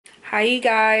Hi you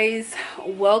guys,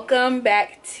 welcome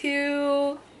back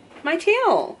to my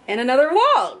channel and another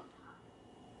vlog.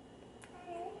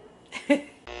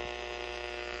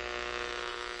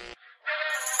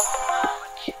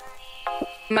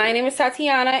 My name is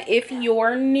Tatiana. If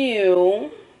you're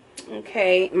new,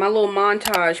 okay, my little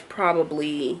montage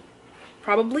probably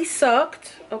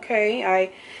sucked. Okay,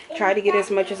 I tried to get as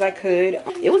much as I could.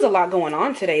 It was a lot going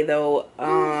on today though.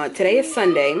 Today is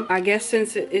Sunday. I guess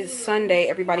since it is Sunday,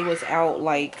 everybody was out,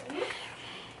 like,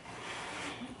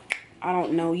 I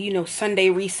don't know, you know, Sunday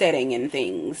resetting and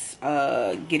things,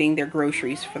 getting their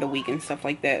groceries for the week and stuff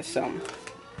like that. So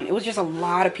it was just a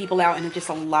lot of people out and just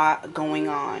a lot going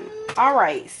on. All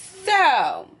right,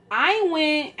 so I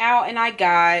went out and I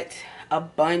got a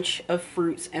bunch of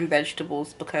fruits and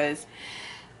vegetables because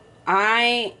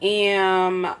I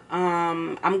am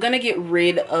I'm gonna get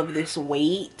rid of this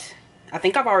weight. I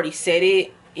think I've already said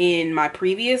it in my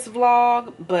previous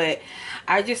vlog, but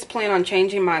I just plan on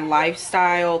changing my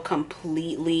lifestyle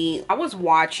completely. I was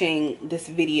watching this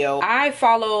video. I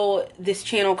follow this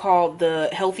channel called The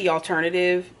Healthy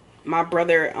Alternative. My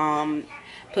brother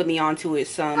put me onto it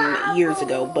some years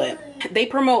ago, but they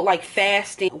promote like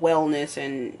fasting, wellness,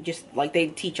 and just like they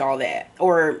teach all that,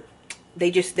 or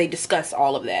they discuss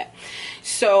all of that.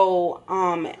 So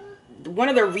one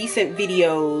of their recent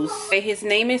videos, his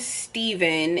name is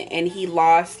Steven, and he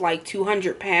lost like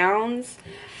 200 pounds.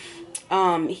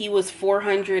 He was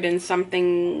 400 and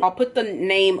something. I'll put the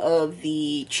name of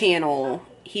the channel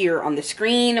here on the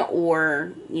screen,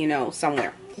 or, you know,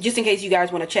 somewhere, just in case you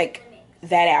guys want to check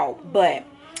that out. But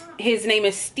his name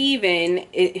is Steven.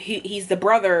 He's the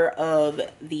brother of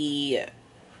the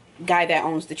guy that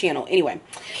owns the channel. Anyway,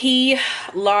 he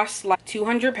lost like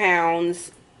 200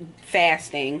 pounds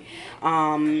fasting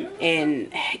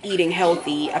and eating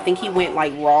healthy. I think he went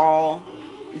like raw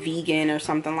vegan or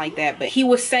something like that, but he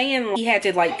was saying he had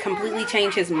to like completely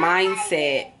change his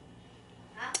mindset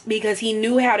because he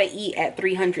knew how to eat at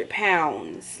 300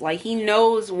 pounds. Like, he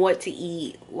knows what to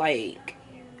eat like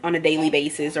on a daily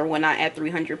basis or whatnot at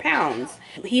 300 pounds.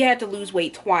 He had to lose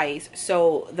weight twice.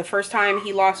 So the first time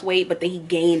he lost weight, but then he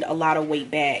gained a lot of weight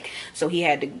back, so he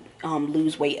had to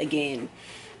lose weight again.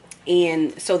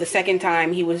 And so the second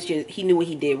time he knew what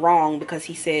he did wrong, because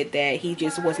he said that he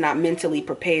just was not mentally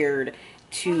prepared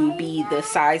to be the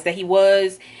size that he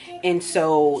was, and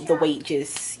so the weight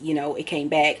just, you know, it came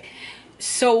back.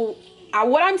 So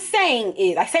what I'm saying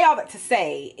is, I say all that to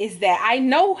say is that I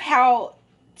know how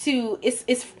to,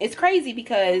 it's crazy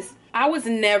because I was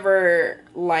never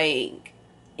like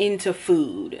into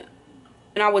food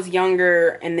when I was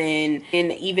younger, and then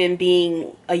even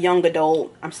being a young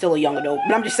adult. I'm still a young adult,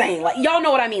 but I'm just saying, like, y'all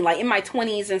know what I mean, like in my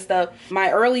 20s and stuff,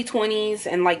 my early 20s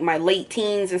and like my late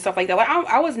teens and stuff like that. Like,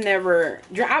 I was never,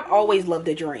 I've always loved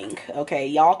to drink, okay,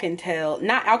 y'all can tell.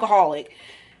 Not alcoholic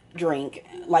drink,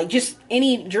 like just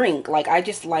any drink. Like, I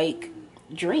just like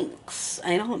drinks.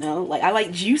 I don't know, like I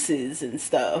like juices and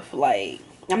stuff. Like,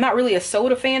 I'm not really a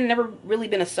soda fan, never really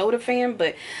been a soda fan,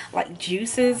 but like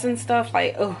juices and stuff,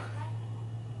 like, oh,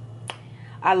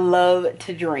 I love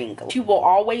to drink. What you will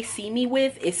always see me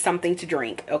with is something to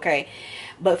drink, okay?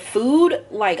 But food,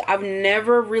 like, I've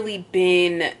never really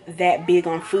been that big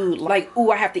on food. Like,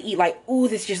 ooh, I have to eat, like, ooh,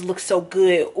 this just looks so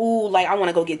good. Ooh, like, I want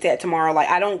to go get that tomorrow. Like,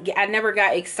 I never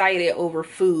got excited over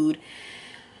food.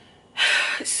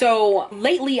 So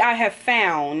lately I have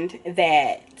found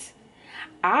that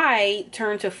I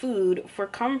turn to food for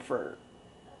comfort,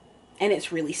 and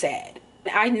it's really sad.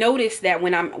 I noticed that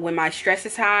when my stress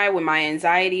is high, when my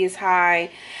anxiety is high,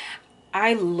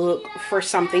 I look for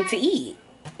something to eat.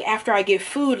 After I get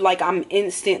food, like, I'm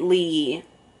instantly,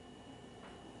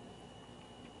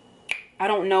 I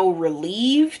don't know,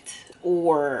 relieved,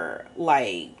 or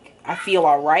like I feel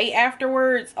all right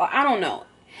afterwards. I don't know.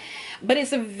 But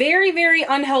it's a very, very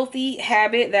unhealthy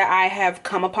habit that I have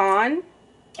come upon,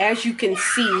 as you can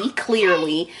see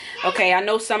clearly. Okay, I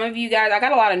know some of you guys, I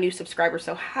got a lot of new subscribers,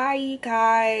 so hi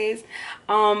guys.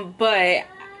 But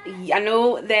I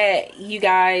know that you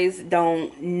guys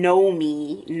don't know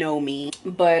me,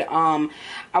 but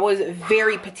I was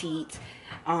very petite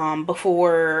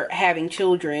before having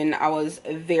children. I was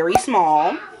very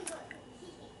small.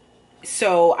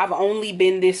 So I've only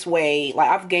been this way, like,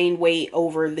 I've gained weight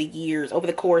over the years, over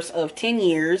the course of 10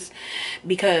 years,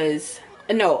 because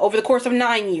no, over the course of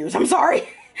 9 years, I'm sorry.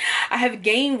 I have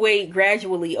gained weight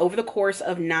gradually over the course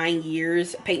of 9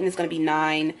 years. Peyton is going to be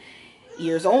 9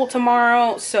 years old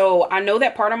tomorrow. So I know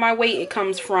that part of my weight, it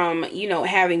comes from, you know,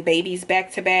 having babies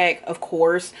back to back, of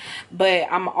course, but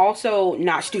I'm also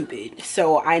not stupid.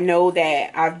 So I know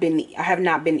that I have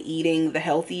not been eating the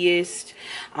healthiest,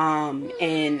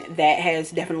 and that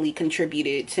has definitely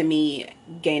contributed to me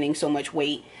gaining so much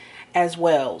weight as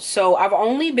well. So I've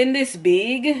only been this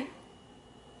big.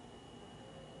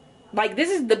 Like, this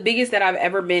is the biggest that I've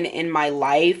ever been in my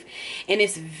life, and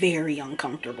it's very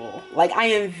uncomfortable. Like, I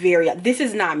am this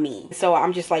is not me. So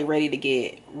I'm just like ready to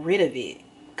get rid of it,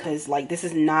 because like this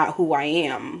is not who I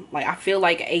am. Like, I feel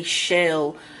like a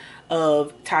shell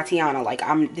of Tatiana. Like,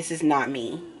 this is not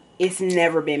me. It's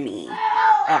never been me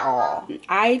at all.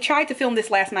 I tried to film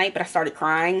this last night, but I started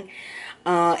crying.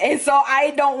 And so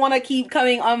I don't want to keep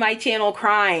coming on my channel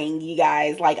crying, you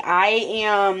guys. Like,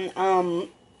 I'm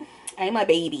a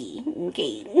baby,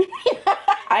 okay?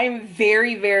 I'm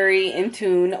very, very in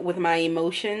tune with my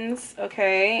emotions,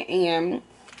 okay? And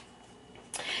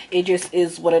it just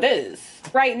is what it is.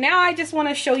 Right now, I just want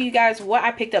to show you guys what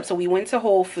I picked up. So we went to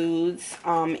Whole Foods,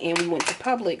 and we went to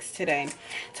Publix today.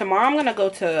 Tomorrow, I'm going to go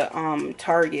to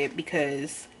Target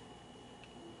because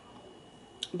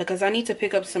I need to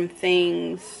pick up some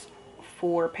things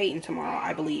for Peyton tomorrow,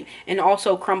 I believe. And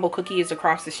also Crumble Cookie is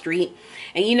across the street.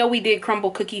 And you know, we did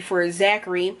Crumble Cookie for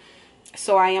Zachary.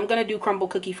 So I am going to do Crumble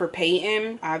Cookie for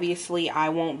Peyton. Obviously, I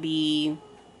won't be,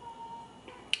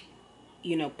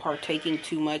 you know, partaking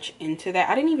too much into that.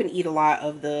 I didn't even eat a lot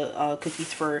of the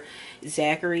cookies for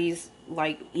Zachary's.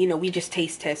 Like, you know, we just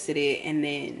taste tested it, and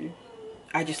then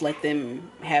I just let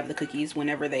them have the cookies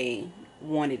whenever they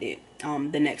wanted it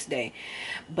the next day.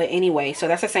 But anyway, so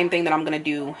that's the same thing that I'm gonna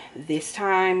do this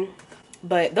time.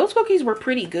 But those cookies were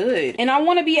pretty good, and I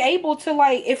want to be able to,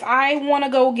 like, if I want to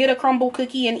go get a crumble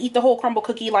cookie and eat the whole crumble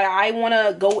cookie, like, I want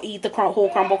to go eat the whole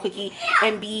crumble cookie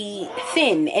and be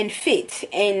thin and fit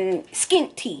and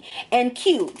skinty and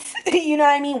cute. You know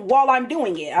what I mean? While I'm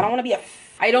doing it, I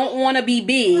don't want to be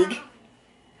big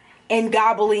and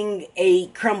gobbling a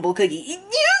crumble cookie. You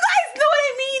guys know what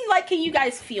I mean? Like, can you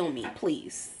guys feel me,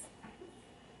 please?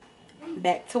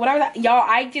 Back to what I was, y'all,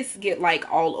 I just get like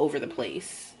all over the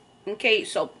place. Okay,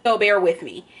 so bear with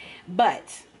me.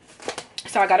 But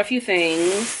so I got a few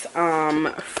things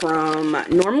from,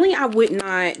 normally I would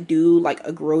not do like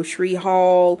a grocery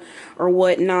haul or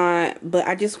whatnot, but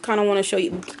I just kind of want to show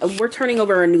you, we're turning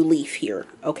over a new leaf here.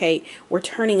 Okay, we're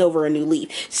turning over a new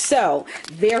leaf, so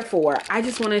therefore I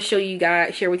just want to show you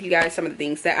guys, share with you guys some of the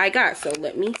things that I got. So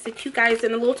let me sit you guys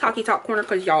in a little talkie talk corner,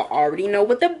 because y'all already know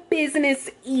what the business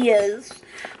is.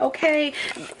 Okay,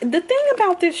 the thing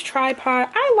about this tripod,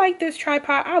 I like this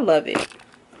tripod, I love it,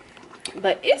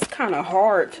 but it's kind of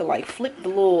hard to like flip the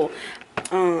little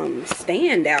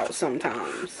stand out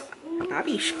sometimes. I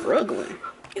be struggling.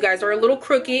 You guys are a little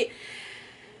crooked,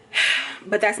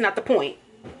 but that's not the point.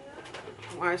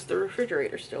 Why is the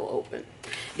refrigerator still open?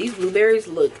 These blueberries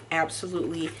look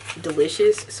absolutely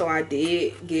delicious, so I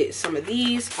did get some of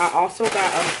these. I also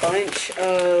got a bunch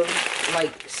of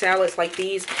like salads like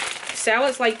these.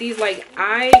 Like,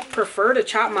 I prefer to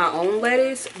chop my own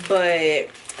lettuce, but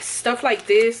stuff like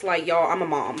this, like, y'all, I'm a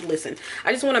mom. Listen,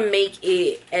 I just want to make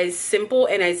it as simple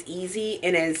and as easy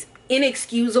and as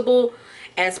inexcusable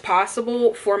as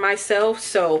possible for myself.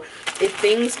 So if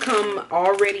things come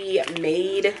already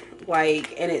made,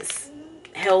 like, and it's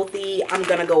healthy, I'm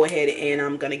gonna go ahead and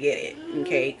I'm gonna get it,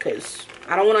 okay? Because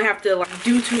I don't want to have to like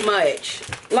do too much.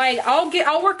 Like,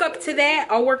 I'll work up to that,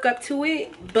 I'll work up to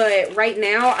it, but right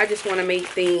now I just want to make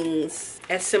things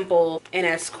as simple and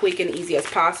as quick and easy as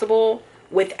possible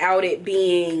without it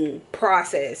being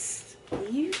processed,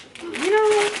 you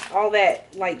know, all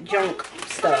that like junk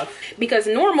stuff. Because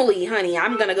normally, honey,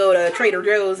 I'm gonna go to Trader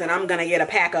Joe's and I'm gonna get a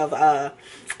pack of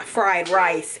fried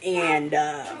rice and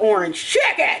orange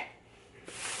chicken,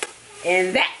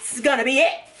 and that's gonna be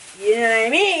it. You know what I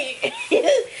mean?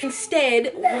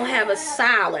 Instead, we'll have a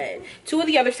salad. Two of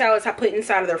the other salads I put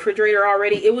inside of the refrigerator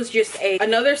already. It was just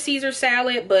another Caesar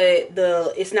salad, but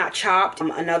it's not chopped.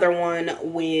 Another one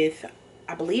with,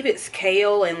 I believe it's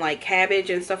kale and like cabbage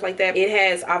and stuff like that. It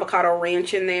has avocado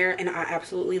ranch in there, and I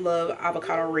absolutely love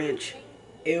avocado ranch.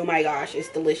 Oh my gosh, it's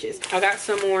delicious. I got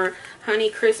some more Honey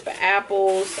Crisp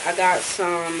apples. I got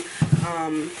some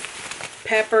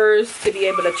peppers to be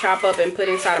able to chop up and put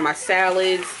inside of my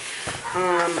salads.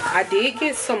 I did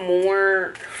get some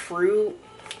more fruit,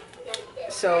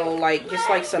 so like just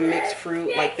like some mixed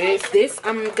fruit like this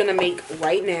I'm gonna make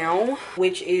right now,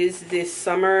 which is this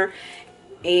summer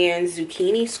and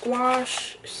zucchini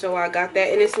squash. So I got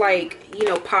that, and it's like, you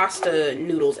know, pasta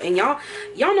noodles. And y'all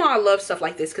know I love stuff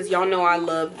like this, because y'all know I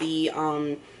love the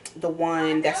the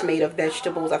one that's made of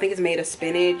vegetables. I think it's made of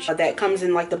spinach. That comes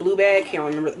in like the blue bag. Can't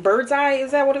remember. Bird's eye,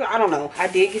 is that what it is? I don't know. I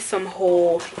did get some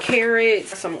whole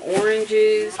carrots, some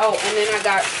oranges. Oh, and then I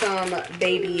got some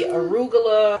baby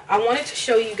arugula. I wanted to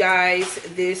show you guys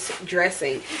this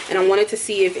dressing, and I wanted to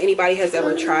see if anybody has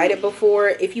ever tried it before.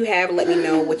 If you have, let me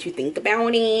know what you think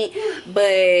about it.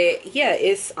 But yeah,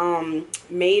 it's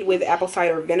made with apple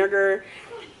cider vinegar.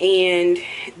 And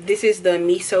this is the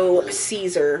miso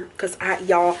Caesar, because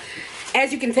y'all,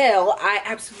 as you can tell, I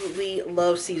absolutely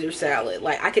love Caesar salad.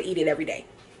 Like, I could eat it every day.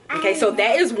 Okay, so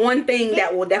that is one thing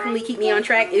that will definitely keep me on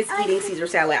track, is eating Caesar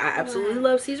salad. I absolutely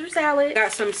love Caesar salad.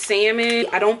 Got some salmon.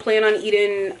 I don't plan on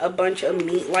eating a bunch of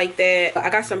meat like that.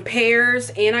 I got some pears,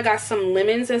 and I got some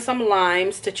lemons and some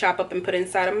limes to chop up and put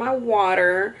inside of my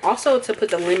water. Also to put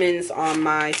the lemons on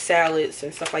my salads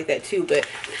and stuff like that too. But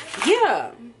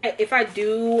yeah, if I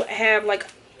do have like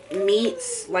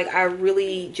meats, like I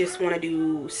really just want to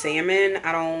do salmon.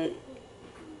 I don't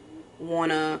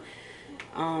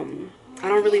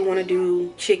really want to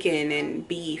do chicken and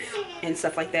beef and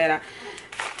stuff like that.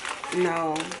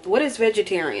 No. What is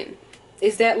vegetarian?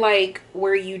 Is that like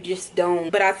where you just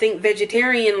don't? But I think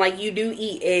vegetarian, like you do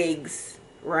eat eggs,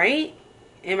 right?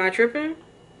 Am I tripping?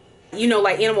 You know,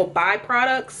 like animal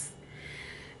byproducts.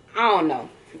 I don't know.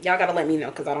 Y'all gotta let me know,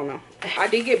 because I don't know. I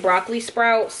did get broccoli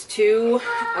sprouts too,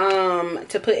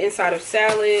 to put inside of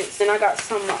salads. And I got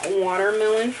some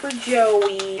watermelon for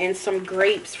Joey and some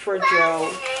grapes for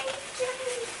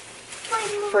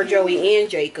Joey and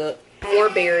Jacob.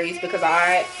 More berries, because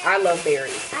I love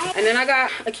berries. And then I got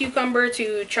a cucumber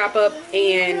to chop up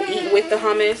and eat with the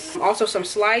hummus. Also some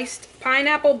sliced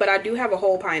pineapple, but I do have a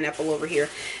whole pineapple over here.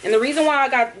 And the reason why I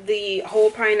got the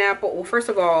whole pineapple, well, first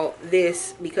of all,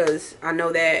 this, because I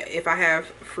know that if I have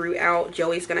fruit out,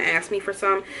 Joey's gonna ask me for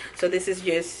some. So this is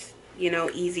just, you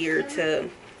know, easier to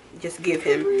just give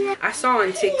him. I saw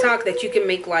on TikTok that you can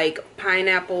make like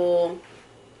pineapple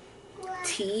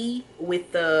tea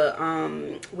with the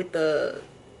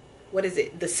what is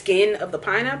it, the skin of the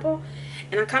pineapple,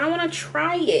 and I kind of want to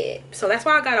try it. So that's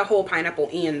why I got a whole pineapple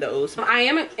in those. I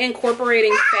am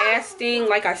incorporating fasting,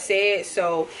 like I said.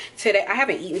 So today I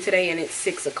haven't eaten today, and it's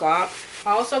 6 o'clock.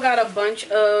 I also got a bunch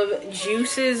of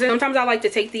juices. Sometimes I like to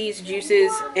take these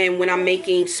juices, and when I'm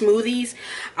making smoothies,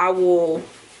 I will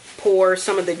pour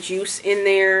some of the juice in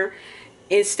there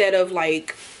instead of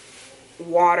like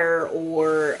water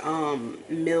or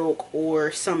milk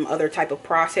or some other type of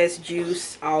processed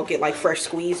juice. I'll get like fresh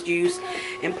squeezed juice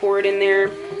and pour it in there,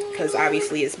 because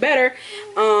obviously it's better.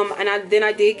 And then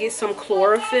I did get some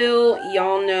chlorophyll.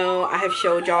 Y'all know I have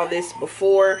showed y'all this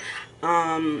before.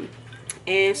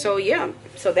 And so yeah,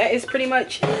 so that is pretty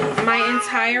much my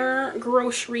entire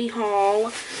grocery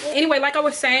haul. Anyway, like I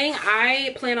was saying,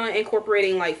 I plan on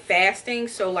incorporating like fasting.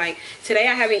 So like today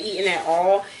I haven't eaten at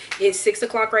all. It's 6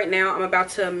 o'clock right now. I'm about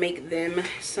to make them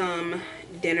some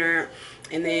dinner,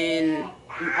 and then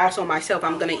also myself,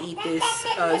 I'm gonna eat this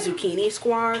zucchini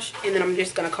squash, and then I'm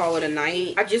just gonna call it a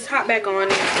night. I just hopped back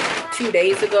on 2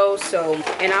 days ago, so,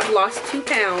 and I've lost 2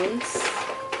 pounds.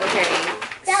 Okay,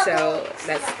 so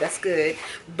that's good.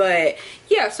 But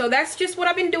yeah, so that's just what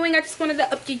I've been doing. I just wanted to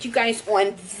update you guys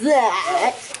on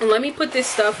that. And let me put this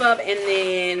stuff up, and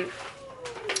then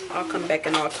I'll come back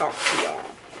and I'll talk to y'all.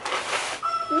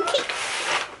 Okay.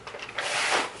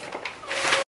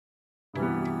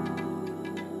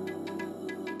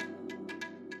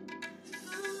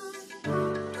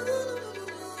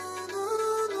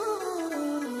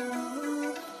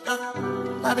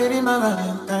 My baby, my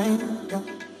Valentine.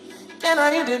 Can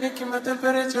I hear the making my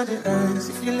temperature the rise?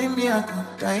 If you leave me, I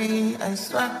could die. I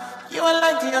swear, you are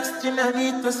like the oxygen I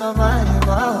need to survive.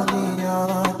 I'll be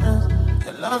honest.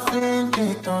 Your love ain't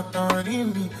take don't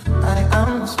leave me. I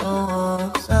am so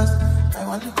obsessed. I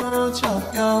want to go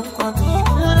chop your coffee.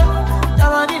 I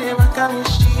want to never carry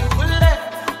shit.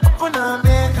 Open up,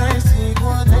 make I see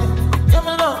what they. Give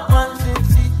me love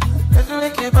 150. If you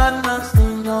make a bad man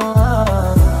sing, no.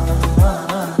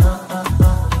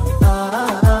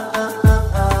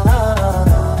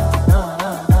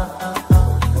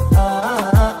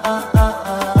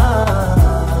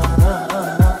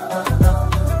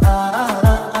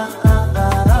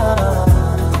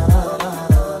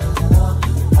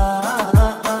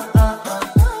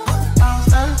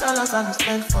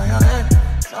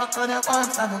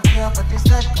 I don't care what they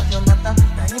said, cause you're not that.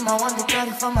 Now him I want to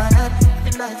carry from my head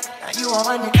every night. Now you I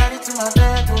want to carry to my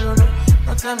bed. Oh, no.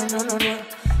 Don't tell me no.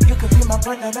 You could be my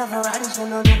partner, never riding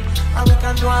solo. And we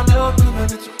can do I'm low, you know,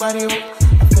 need to party.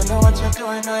 I feel know what you're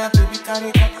doing, know you have to be carry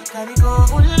go.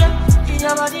 In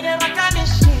your body, never carry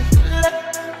shit.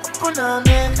 Open up,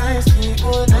 make I see.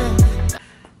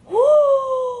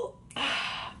 Woo!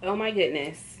 Oh my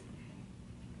goodness.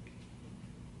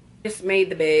 Just made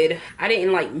the bed. I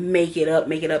didn't like make it up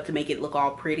to make it look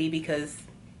all pretty because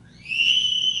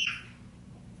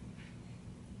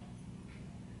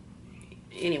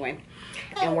anyway,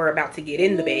 and we're about to get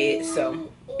in the bed,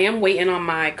 so I am waiting on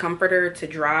my comforter to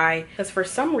dry because for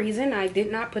some reason I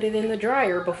did not put it in the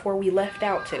dryer before we left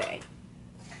out today.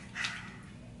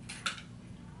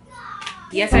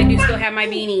 Yes, I do still have my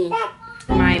beanie,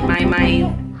 my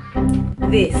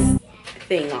this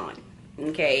thing on.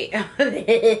 Okay.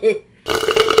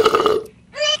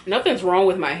 Nothing's wrong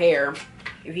with my hair.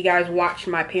 If you guys watched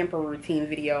my pamper routine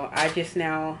video, I just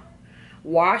now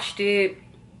washed it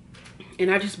and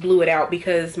I just blew it out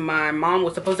because my mom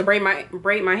was supposed to braid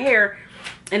my hair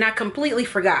and I completely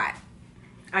forgot.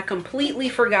 I completely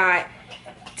forgot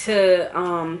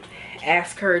to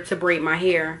ask her to braid my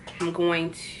hair. I'm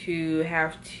going to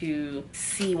have to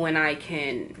see when I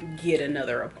can get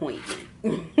another appointment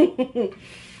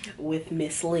with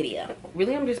Miss Lydia.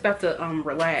 Really, I'm just about to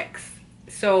relax.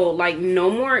 So like no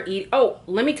more eat. Oh,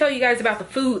 let me tell you guys about the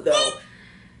food though.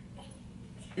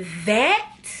 That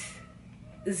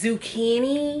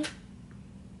zucchini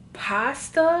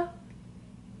pasta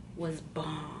was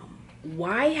bomb.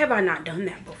 Why have I not done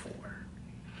that before?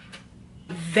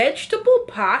 Vegetable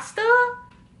pasta?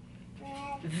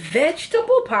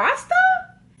 Vegetable pasta?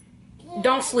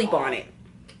 Don't sleep on it.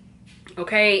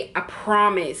 Okay, I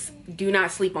promise, do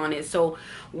not sleep on it. So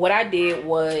what I did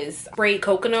was sprayed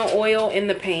coconut oil in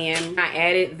the pan. I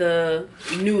added the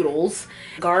noodles,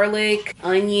 garlic,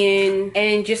 onion,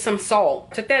 and just some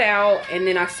salt. Took that out and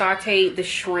then I sauteed the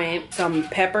shrimp, some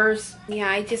peppers. Yeah,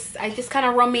 I just kind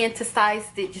of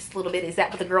romanticized it just a little bit. Is that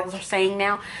what the girls are saying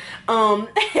now? And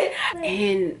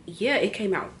yeah, it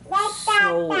came out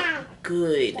so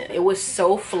good. It was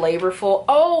so flavorful.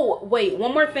 Oh wait,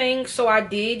 one more thing. So I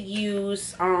did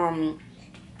use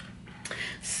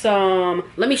some,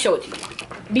 let me show it to you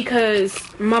because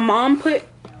my mom put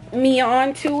me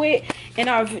onto it and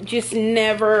I've just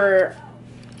never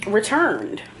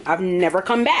returned. I've never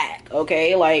come back.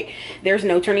 Okay, like there's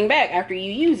no turning back after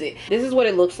you use it. This is what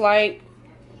it looks like.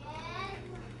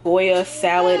 Goya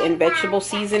salad and vegetable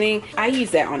seasoning. I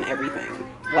use that on everything,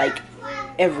 like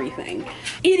everything.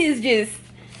 It is just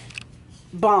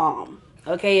bomb.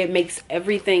 Okay, it makes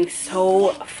everything so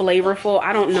flavorful.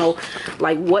 I don't know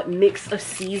like what mix of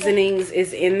seasonings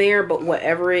is in there, but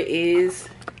whatever it is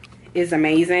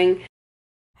amazing.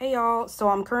 Hey y'all, so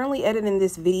I'm currently editing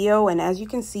this video and as you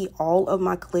can see, all of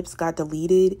my clips got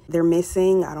deleted. They're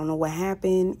missing. I don't know what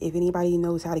happened. If anybody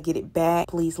knows how to get it back,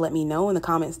 please let me know in the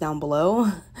comments down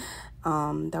below.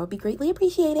 That would be greatly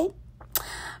appreciated.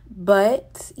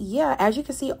 But yeah, as you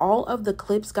can see, all of the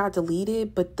clips got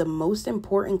deleted, but the most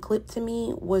important clip to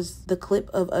me was the clip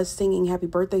of us singing happy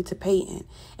birthday to Peyton.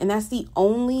 And that's the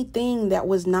only thing that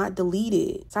was not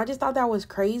deleted. So I just thought that was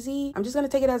crazy. I'm just going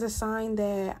to take it as a sign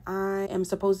that I am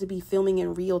supposed to be filming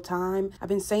in real time. I've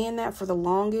been saying that for the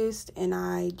longest and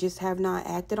I just have not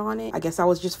acted on it. I guess I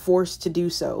was just forced to do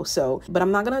so. But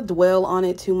I'm not going to dwell on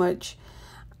it too much.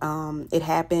 It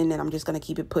happened and I'm just going to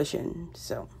keep it pushing.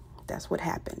 So that's what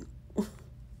happened.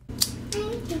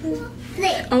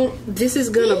 Oh, this is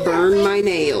gonna burn my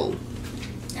nail.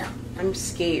 No. I'm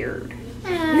scared.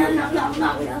 No. No,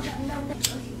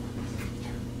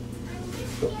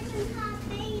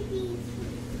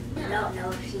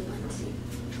 she wants it.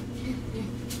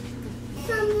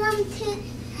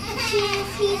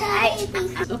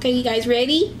 Okay, you guys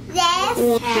ready? Yes.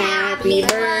 Happy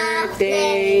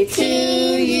birthday to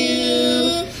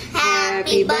you.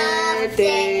 Happy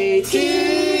birthday to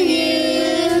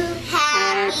you.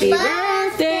 Happy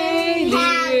birthday,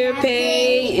 dear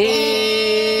Peyton.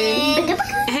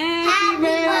 Happy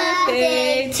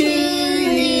birthday to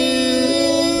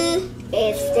you.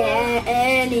 Is there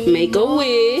any Make a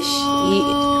wish.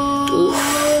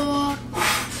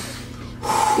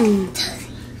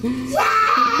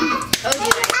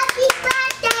 Happy birthday, Peyton.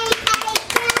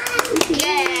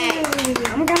 Yay.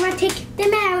 I'm gonna take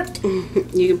them out.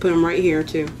 You can put them right here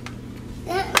too.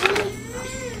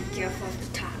 Careful of the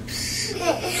tops. Do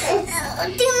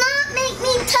not make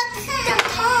me touch the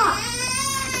top.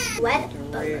 What?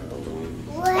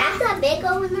 That's a big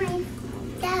old knife.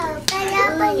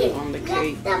 On the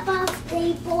cake. That's the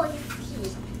birthday boy.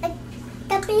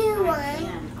 The blue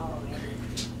one.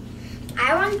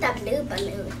 I want the blue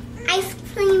balloon. Ice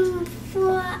cream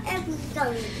for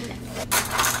everyone.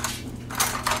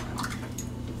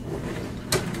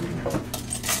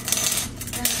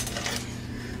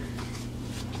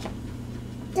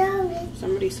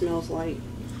 Somebody smells like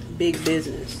big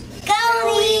business. Go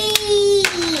Joey!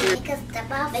 Because the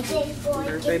birthday boy.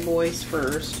 Birthday boys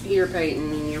first. Here,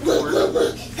 Peyton, and your four.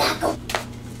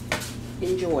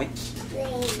 Enjoy.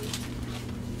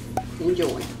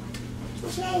 Enjoy.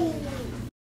 Yay.